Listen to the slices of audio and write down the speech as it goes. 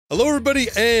Hello everybody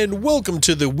and welcome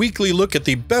to the weekly look at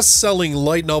the best-selling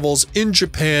light novels in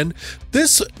Japan.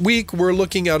 This week we're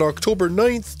looking at October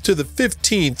 9th to the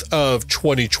 15th of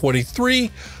 2023.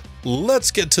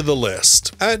 Let's get to the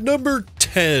list. At number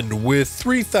 10 with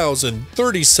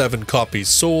 3,037 copies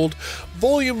sold,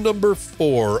 volume number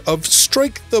 4 of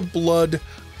Strike the Blood,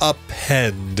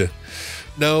 APPEND.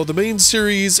 Now, the main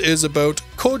series is about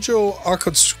Kojo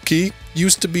Akatsuki,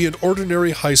 used to be an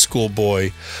ordinary high school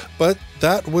boy, but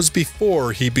that was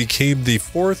before he became the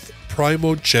fourth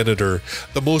primogenitor,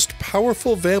 the most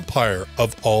powerful vampire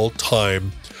of all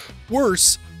time.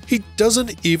 Worse, he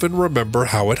doesn't even remember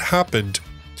how it happened.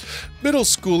 Middle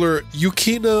schooler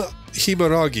Yukina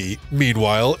Himaragi,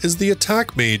 meanwhile, is the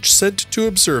attack mage sent to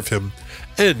observe him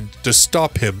and to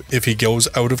stop him if he goes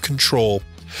out of control.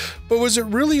 But was it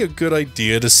really a good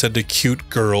idea to send a cute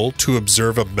girl to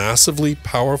observe a massively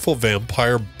powerful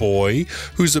vampire boy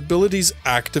whose abilities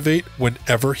activate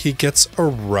whenever he gets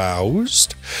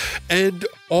aroused? And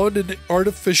on an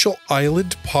artificial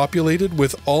island populated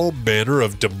with all manner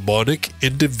of demonic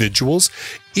individuals,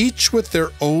 each with their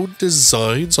own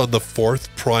designs on the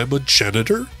fourth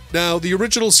primogenitor? Now, the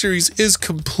original series is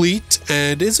complete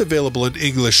and is available in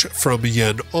English from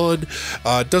yen on.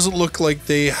 Doesn't look like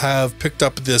they have picked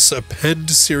up this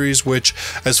APPEND series, which,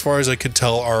 as far as I can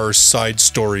tell, are side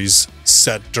stories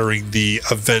set during the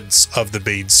events of the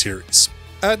main series.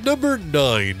 At number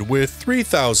 9, with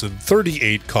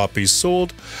 3,038 copies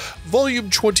sold, Volume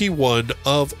 21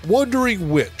 of Wandering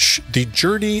Witch, The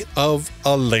Journey of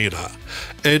Elaina.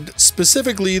 And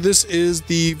specifically, this is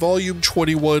the Volume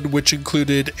 21, which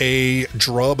included a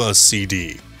drama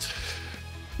CD.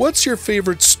 What's your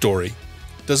favorite story?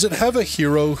 Does it have a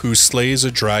hero who slays a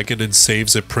dragon and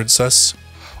saves a princess?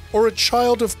 Or a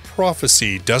child of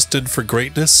prophecy destined for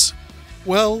greatness?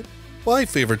 Well, my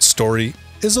favorite story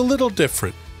is a little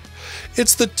different.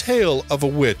 It's the tale of a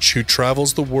witch who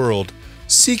travels the world,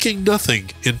 seeking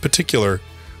nothing in particular.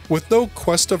 With no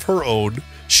quest of her own,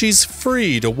 she's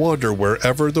free to wander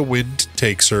wherever the wind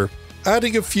takes her,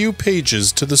 adding a few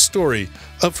pages to the story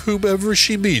of whomever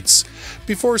she meets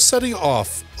before setting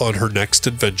off on her next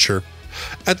adventure.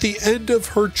 At the end of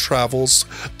her travels,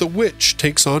 the witch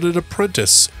takes on an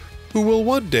apprentice who will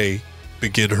one day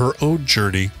begin her own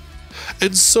journey.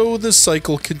 And so the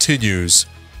cycle continues.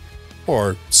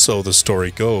 Or so the story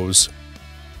goes.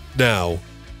 Now,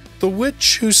 the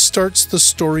witch who starts the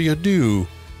story anew,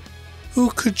 who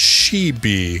could she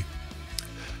be?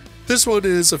 This one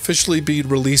is officially being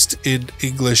released in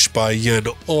English by Yen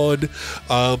On.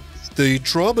 The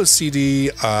drama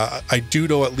CD, I do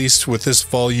know at least with this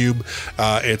volume,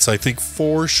 it's I think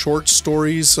 4 short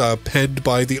stories penned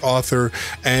by the author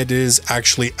and is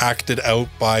actually acted out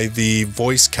by the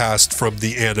voice cast from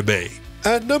the anime.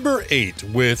 At number 8,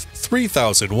 with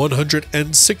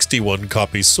 3,161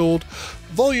 copies sold,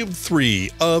 Volume 3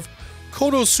 of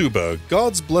KonoSuba,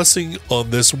 God's Blessing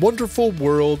on This Wonderful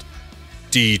World,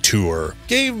 Detour.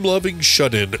 Game-loving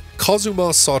shut-in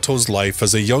Kazuma Sato's life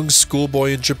as a young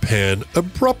schoolboy in Japan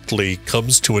abruptly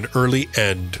comes to an early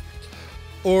end.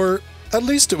 Or at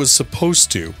least it was supposed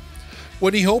to.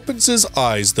 When he opens his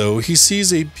eyes, though, he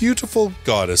sees a beautiful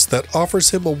goddess that offers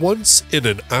him a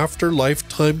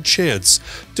once-in-an-after-lifetime chance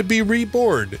to be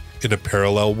reborn in a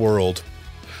parallel world.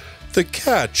 The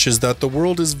catch is that the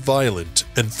world is violent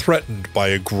and threatened by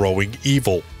a growing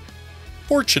evil.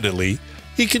 Fortunately,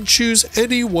 he can choose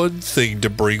any one thing to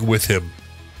bring with him.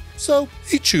 So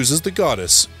he chooses the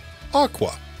goddess,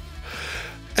 Aqua.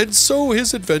 And so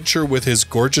his adventure with his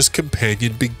gorgeous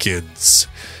companion begins.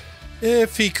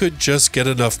 If he could just get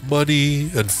enough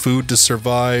money and food to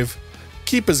survive,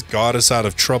 keep his goddess out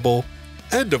of trouble,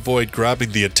 and avoid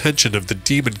grabbing the attention of the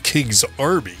Demon King's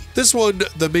army. This one,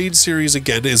 the main series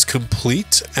again, is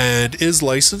complete and is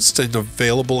licensed and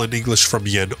available in English from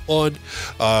Yen On.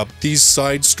 These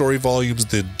side story volumes,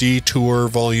 the Detour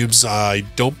volumes, I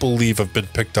don't believe have been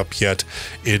picked up yet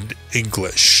in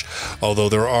English. Although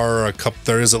there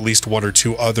is at least 1 or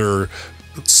 2 other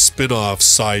spin-off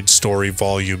side story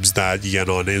volumes that Yen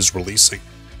On is releasing.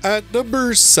 At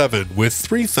number 7, with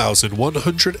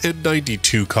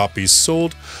 3,192 copies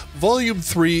sold, Volume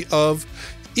 3 of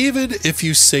Even If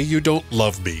You Say You Don't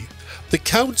Love Me. The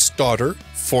Count's daughter,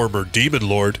 former demon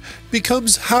lord,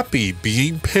 becomes happy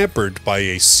being pampered by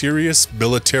a serious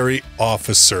military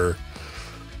officer.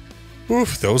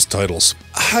 Oof, those titles.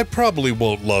 I probably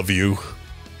won't love you.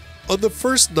 On the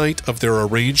first night of their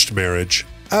arranged marriage,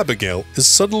 Abigail is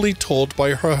suddenly told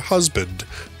by her husband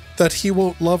that he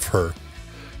won't love her.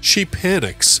 She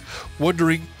panics,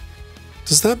 wondering,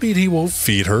 does that mean he won't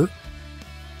feed her?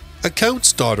 A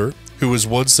count's daughter, who was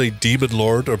once a demon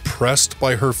lord oppressed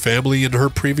by her family in her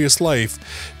previous life,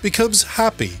 becomes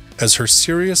happy as her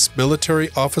serious military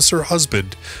officer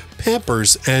husband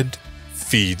pampers and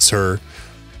feeds her.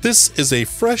 This is a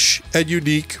fresh and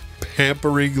unique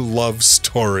pampering love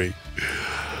story.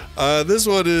 This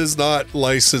one is not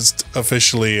licensed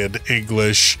officially in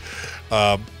English.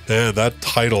 Man, that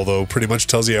title, though, pretty much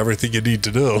tells you everything you need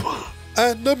to know.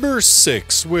 At number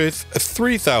 6, with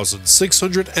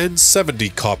 3,670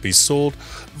 copies sold,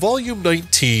 Volume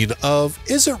 19 of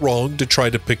Is It Wrong to Try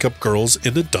to Pick Up Girls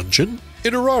in a Dungeon?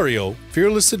 In Aurario,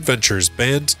 fearless adventurers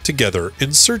band together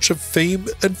in search of fame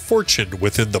and fortune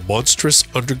within the monstrous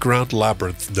underground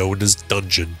labyrinth known as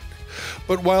Dungeon.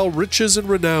 But while riches and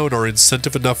renown are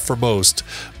incentive enough for most,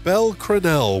 Belle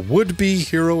Crenel, would-be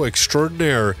hero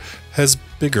extraordinaire, has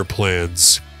bigger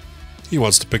plans. He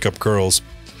wants to pick up girls.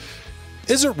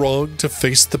 Is it wrong to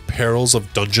face the perils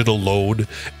of Dungeon alone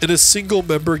in a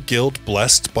single-member guild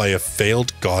blessed by a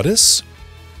failed goddess?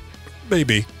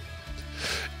 Maybe.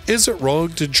 Is it wrong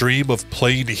to dream of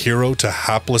playing hero to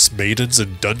hapless maidens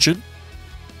in Dungeon?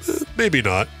 Maybe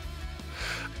not.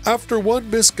 After one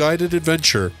misguided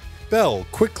adventure, Belle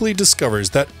quickly discovers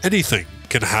that anything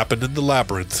can happen in the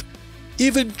labyrinth,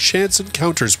 even chance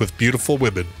encounters with beautiful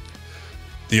women.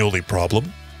 The only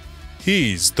problem?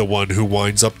 He's the one who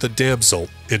winds up the damsel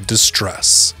in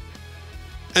distress.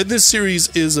 And this series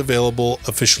is available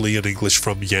officially in English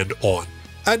from Yen on.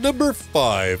 At number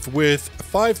 5, with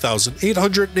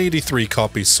 5,883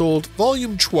 copies sold,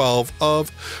 Volume 12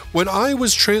 of When I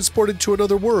Was Transported to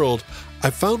Another World, I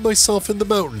Found Myself in the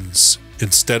Mountains.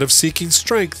 Instead of seeking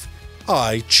strength,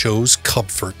 I chose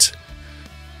comfort.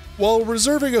 While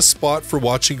reserving a spot for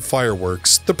watching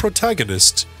fireworks, the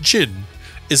protagonist, Jin,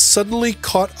 is suddenly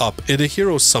caught up in a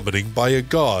hero summoning by a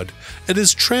god and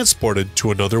is transported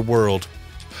to another world.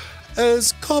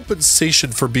 As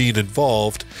compensation for being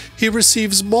involved, he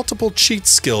receives multiple cheat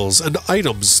skills and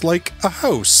items like a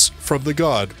house from the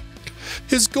god.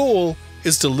 His goal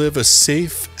is to live a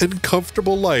safe and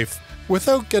comfortable life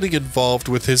without getting involved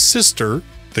with his sister,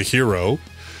 the hero,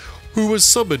 who was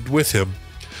summoned with him.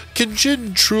 Can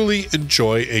Jin truly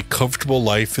enjoy a comfortable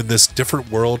life in this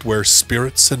different world where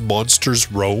spirits and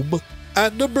monsters roam?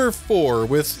 At number 4,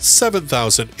 with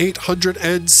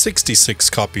 7,866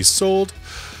 copies sold,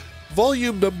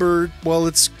 volume number, well,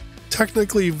 it's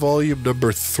technically volume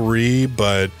number 3,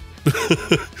 but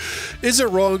Is It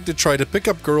Wrong to Try to Pick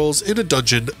Up Girls in a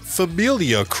Dungeon?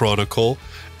 Familia Chronicle,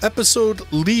 episode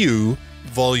Liu,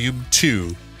 volume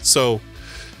 2. So,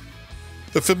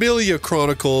 the Familia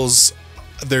Chronicles,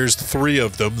 there's 3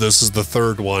 of them. This is the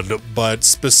 3rd one, but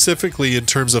specifically in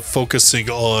terms of focusing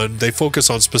on, they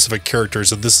focus on specific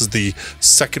characters, and this is the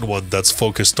 2nd one that's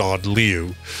focused on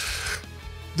Liu.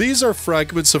 These are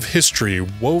fragments of history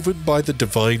woven by the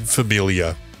divine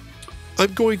Familia.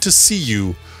 I'm going to see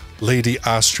you, Lady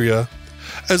Astria.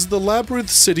 As the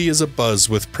Labyrinth City is abuzz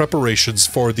with preparations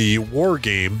for the war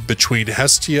game between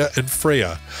Hestia and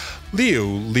Freya, Liu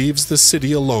leaves the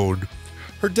city alone.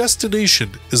 Her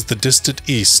destination is the distant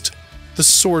east, the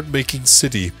sword-making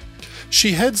city.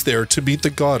 She heads there to meet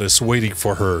the goddess waiting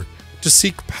for her, to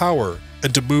seek power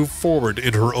and to move forward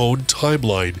in her own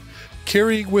timeline,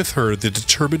 carrying with her the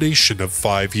determination of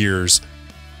 5 years.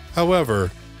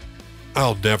 However,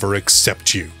 I'll never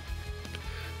accept you.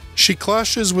 She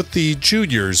clashes with the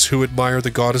juniors who admire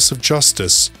the goddess of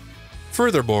justice.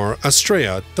 Furthermore,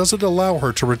 Astrea doesn't allow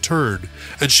her to return,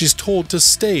 and she's told to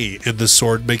stay in the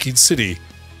sword-making city.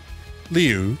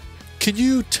 Liu, can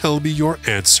you tell me your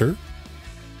answer?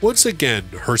 Once again,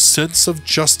 her sense of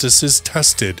justice is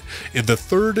tested in the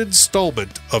 3rd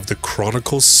installment of the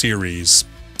Chronicle series.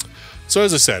 So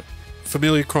as I said,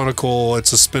 Familia Chronicle,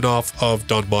 it's a spin-off of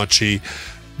Danmachi.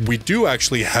 We do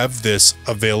actually have this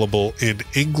available in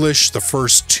English. The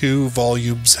first 2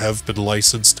 volumes have been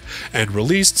licensed and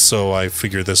released, so I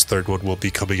figure this 3rd one will be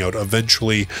coming out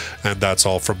eventually, and that's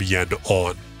all from Yen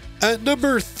on. At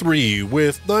number 3,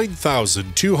 with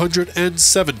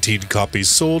 9,217 copies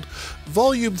sold,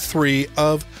 Volume 3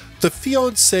 of The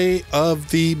Fiancé of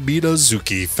the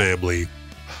Minazuki Family.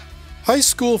 High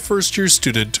school first-year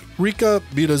student Rika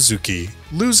Minazuki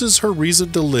loses her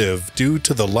reason to live due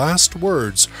to the last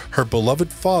words her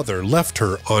beloved father left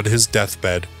her on his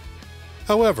deathbed.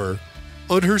 However,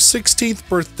 on her 16th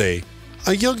birthday,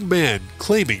 a young man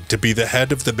claiming to be the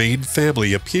head of the main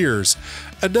family appears,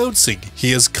 announcing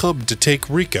he has come to take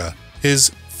Rika,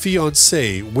 his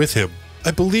fiancée, with him.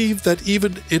 I believe that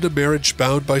even in a marriage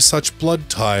bound by such blood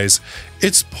ties,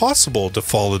 it's possible to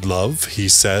fall in love, he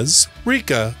says.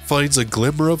 Rika finds a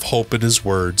glimmer of hope in his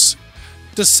words.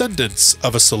 Descendants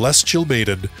of a celestial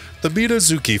maiden, the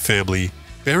Minazuki family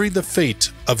bearing the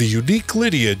fate of a unique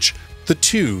lineage, the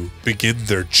two begin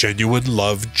their genuine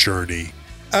love journey.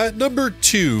 At number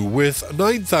 2, with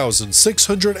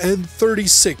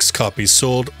 9,636 copies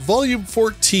sold, Volume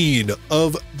 14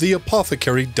 of The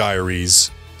Apothecary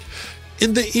Diaries.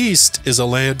 In the East is a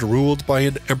land ruled by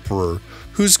an emperor,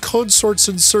 whose consorts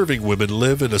and serving women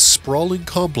live in a sprawling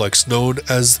complex known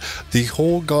as the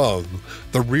Hougang,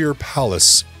 the Rear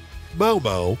Palace. Mao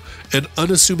Mao, an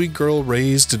unassuming girl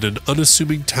raised in an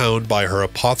unassuming town by her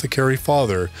apothecary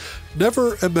father,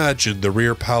 never imagined the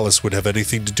Rear Palace would have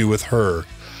anything to do with her,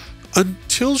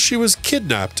 until she was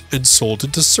kidnapped and sold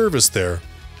into service there.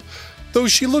 Though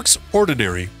she looks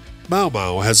ordinary, Mao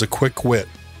Mao has a quick wit,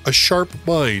 a sharp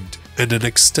mind, and an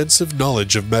extensive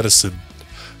knowledge of medicine.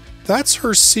 That's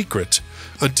her secret,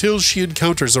 until she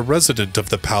encounters a resident of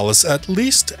the palace at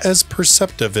least as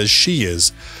perceptive as she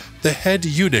is, the head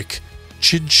eunuch,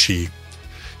 Jinshi.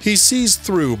 He sees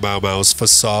through Mao Mao's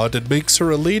facade and makes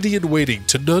her a lady-in-waiting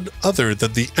to none other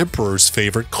than the emperor's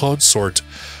favorite consort,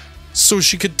 so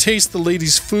she could taste the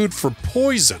lady's food for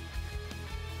poison.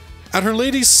 At her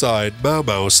lady's side, Mao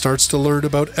Mao starts to learn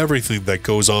about everything that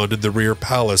goes on in the Rear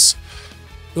Palace.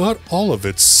 Not all of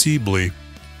it seemly.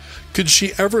 Can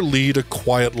she ever lead a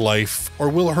quiet life, or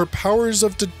will her powers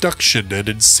of deduction and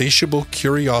insatiable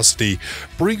curiosity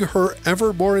bring her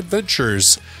ever more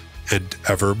adventures and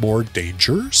ever more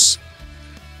dangers?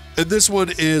 And this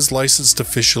one is licensed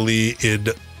officially in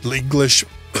English.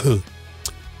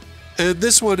 And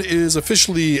this one is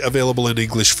officially available in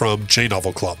English from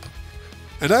J-Novel Club.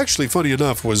 And actually, funny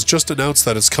enough, was just announced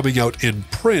that it's coming out in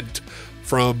print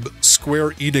from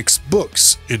Square Enix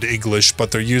Books in English,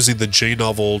 but they're using the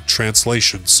J-Novel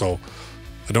translation, so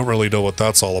I don't really know what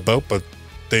that's all about, but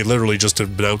they literally just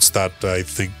announced that, I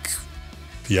think,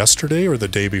 yesterday or the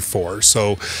day before.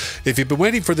 So if you've been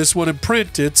waiting for this one in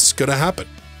print, it's gonna happen.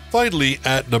 Finally,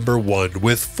 at number 1,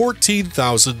 with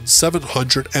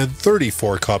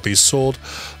 14,734 copies sold,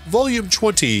 Volume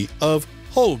 20 of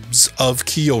Homes of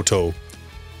Kyoto.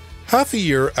 Half a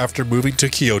year after moving to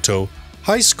Kyoto,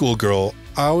 high school girl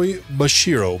Aoi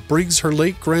Mashiro brings her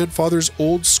late grandfather's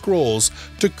old scrolls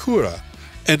to Kura,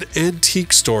 an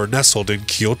antique store nestled in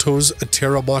Kyoto's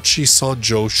Teramachi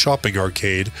Sanjo shopping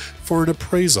arcade, for an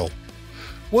appraisal.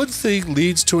 One thing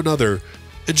leads to another,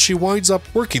 and she winds up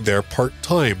working there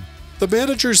part-time. The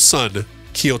manager's son,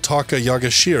 Kiyotaka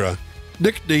Yagashira,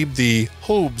 nicknamed the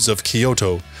Homes of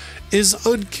Kyoto, is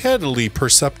uncannily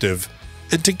perceptive,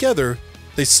 and together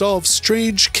they solve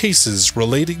strange cases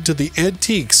relating to the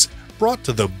antiques brought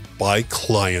to them by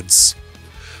clients.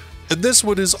 And this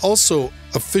one is also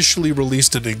officially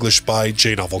released in English by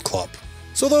J-Novel Club.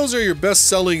 So those are your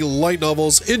best-selling light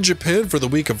novels in Japan for the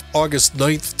week of August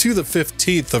 9th to the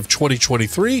 15th of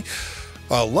 2023.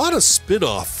 A lot of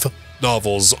spin-off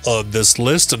novels on this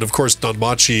list, and of course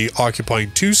Danmachi occupying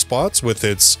 2 spots with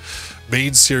its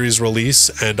main series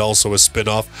release and also a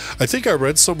spin-off. I think I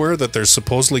read somewhere that there's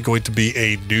supposedly going to be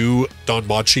a new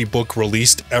Danmachi book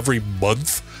released every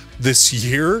month this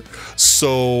year,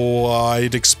 so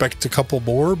I'd expect a couple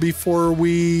more before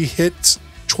we hit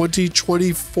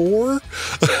 2024.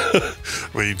 I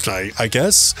mean, I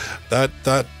guess that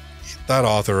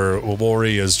author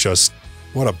Omori is just,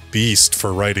 what a beast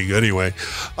for writing anyway.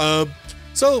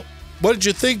 So what did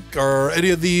you think? Are any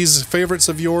of these favorites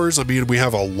of yours? I mean, we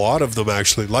have a lot of them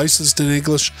actually licensed in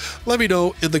English. Let me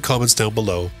know in the comments down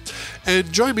below.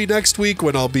 And join me next week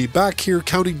when I'll be back here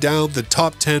counting down the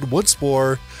top 10 once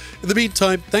more. In the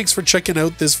meantime, thanks for checking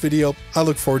out this video. I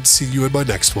look forward to seeing you in my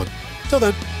next one. Till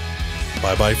then,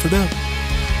 bye-bye for now.